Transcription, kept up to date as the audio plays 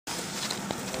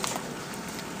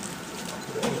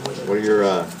What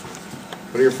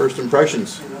are your first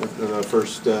impressions?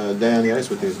 First day on the ice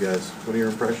with these guys. What are your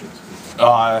impressions?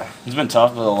 It's been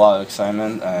tough, but a lot of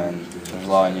excitement, and there's a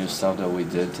lot of new stuff that we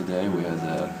did today. We had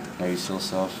the Navy SEAL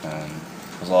stuff, and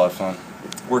it was a lot of fun.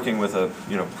 Working with a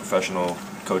professional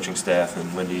coaching staff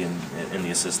and Lindy and the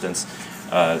assistants,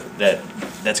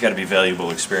 that's got to be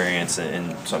valuable experience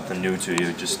and something new to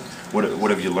you. Just what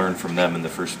have you learned from them in the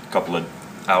first couple of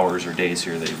hours or days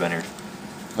here that you've been here?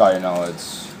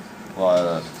 It's a lot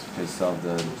of good stuff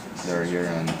that they're here,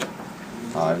 and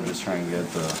I'm just trying to get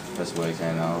the best way I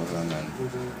can out of them, and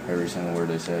every single word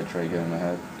they say I try to get in my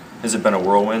head. Has it been a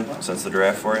whirlwind since the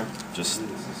draft for you? Just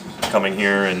coming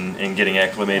here and getting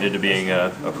acclimated to being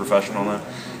a professional now?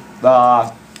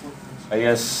 I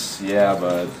guess, yeah,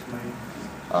 but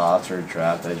after the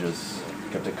draft, I just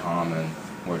kept it calm and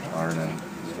worked hard and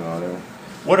just go out there.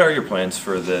 What are your plans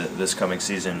for this coming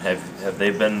season? Have they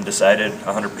been decided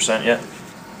 100% yet?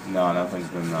 No, nothing's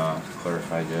been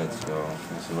clarified yet, so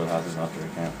we'll see what happens after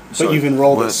camp. But you've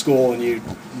enrolled at school, and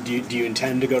do you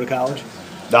intend to go to college?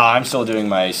 No, I'm still doing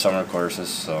my summer courses,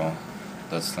 so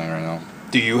that's the thing right now.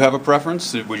 Do you have a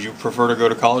preference? Would you prefer to go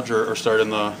to college or start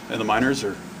in the minors?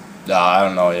 Or? I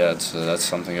don't know yet. That's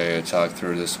something I got to talk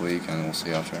through this week, and we'll see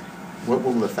after. What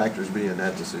will the factors be in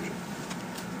that decision?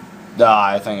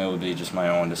 I think it would be just my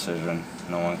own decision.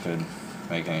 No one could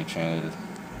make any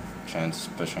chance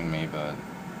pushing me, but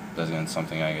that's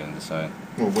something I can decide.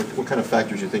 Well, what kind of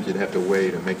factors do you think you'd have to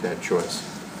weigh to make that choice?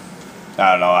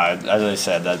 I don't know. As I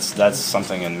said, that's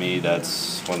something in me.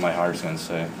 That's what my heart's going to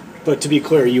say. But to be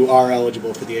clear, you are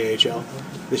eligible for the AHL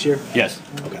this year? Yes.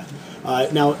 Okay.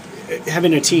 Now,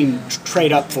 having a team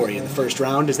trade up for you in the first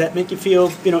round, does that make you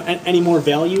feel any more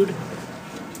valued?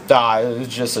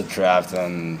 It's just a draft,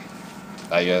 and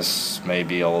I guess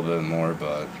maybe a little bit more,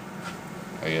 but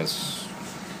I guess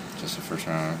just the first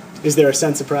round. Is there a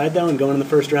sense of pride, though, in going in the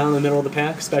first round in the middle of the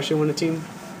pack, especially when a team...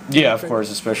 Yeah, of course,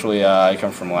 especially I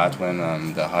come from Latwin.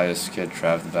 I'm the highest kid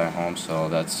drafted back home, so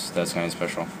that's kind of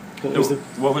special.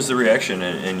 What was the reaction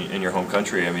in your home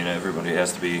country? I mean, everybody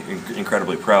has to be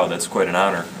incredibly proud. That's quite an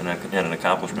honor and an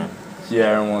accomplishment. Yeah,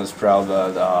 everyone was proud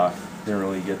that didn't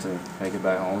really get to make it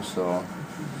back home, so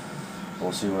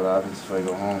we'll see what happens if I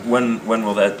go home. When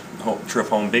will that trip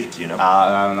home be, do you know?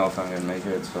 I don't know if I'm going to make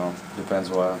it, so depends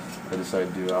what I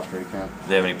decide to do after the camp. Do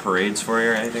they have any parades for you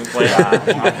or anything planned?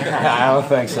 I don't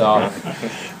think so.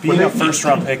 Being a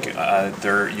first-round pick,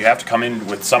 you have to come in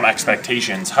with some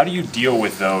expectations. How do you deal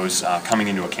with those coming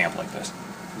into a camp like this?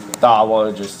 Well,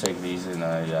 I just take it easy, and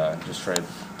I just try to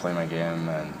play my game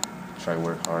and try to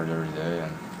work hard every day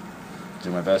and do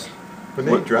my best. When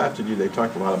they drafted you, they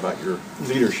talked a lot about your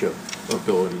leadership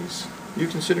abilities. Do you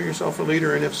consider yourself a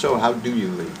leader, and if so, how do you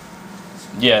lead?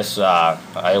 Yes,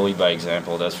 I lead by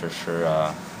example, that's for sure.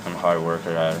 I'm a hard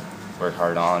worker. I work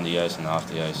hard on the ice and off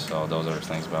the ice, so those are the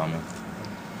things about me.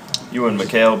 You and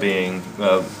Mikhail being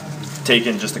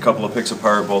taken just a couple of picks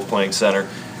apart, both playing center,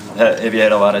 have you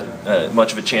had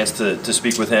much of a chance to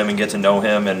speak with him and get to know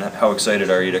him, and how excited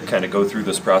are you to kind of go through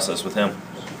this process with him?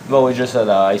 Well, we just had an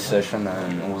ice session,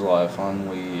 and it was a lot of fun.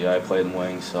 I played in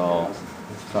wing, so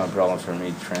it's not a problem for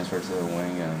me to transfer to the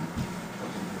wing, and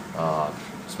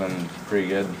it's been pretty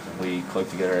good. We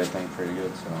clicked together, I think, pretty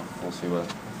good, so we'll see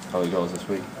how it goes this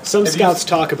week. Some scouts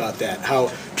talk about that,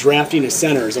 how drafting a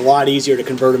center is a lot easier to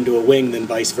convert him to a wing than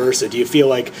vice versa. Do you feel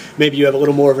like maybe you have a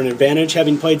little more of an advantage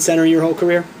having played center your whole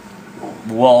career?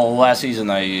 Well, last season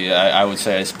I would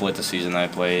say I split the season. I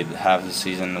played half the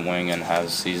season the wing and half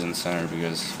the season center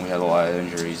because we had a lot of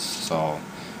injuries, so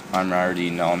I'm already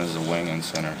known as a wing and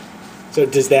center. So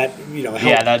does that, help?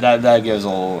 Yeah, that gives a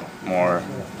little more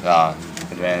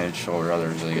advantage over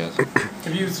others, I guess.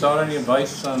 Have you sought any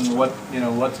advice on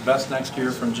what's best next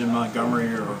year from Jim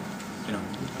Montgomery or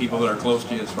people that are close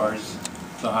to you as far as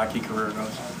the hockey career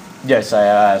goes? Yes, I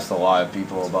asked a lot of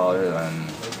people about it, and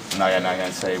I'm not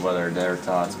gonna say whether their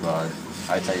thoughts, but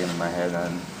I take it in my head,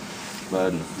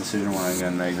 but the decision what I'm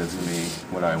gonna make is gonna be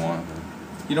what I want.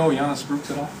 You know Giannis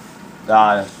Brooks at all?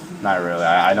 Not really.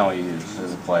 I know he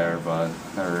is a player, but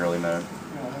never really met him.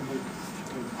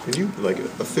 Can you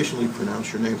officially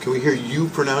pronounce your name? Can we hear you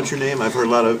pronounce your name? I've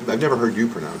never heard you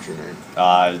pronounce your name.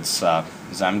 It's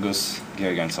Zemgus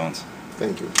Girgensons.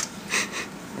 Thank you.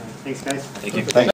 Thanks, guys. Thank you.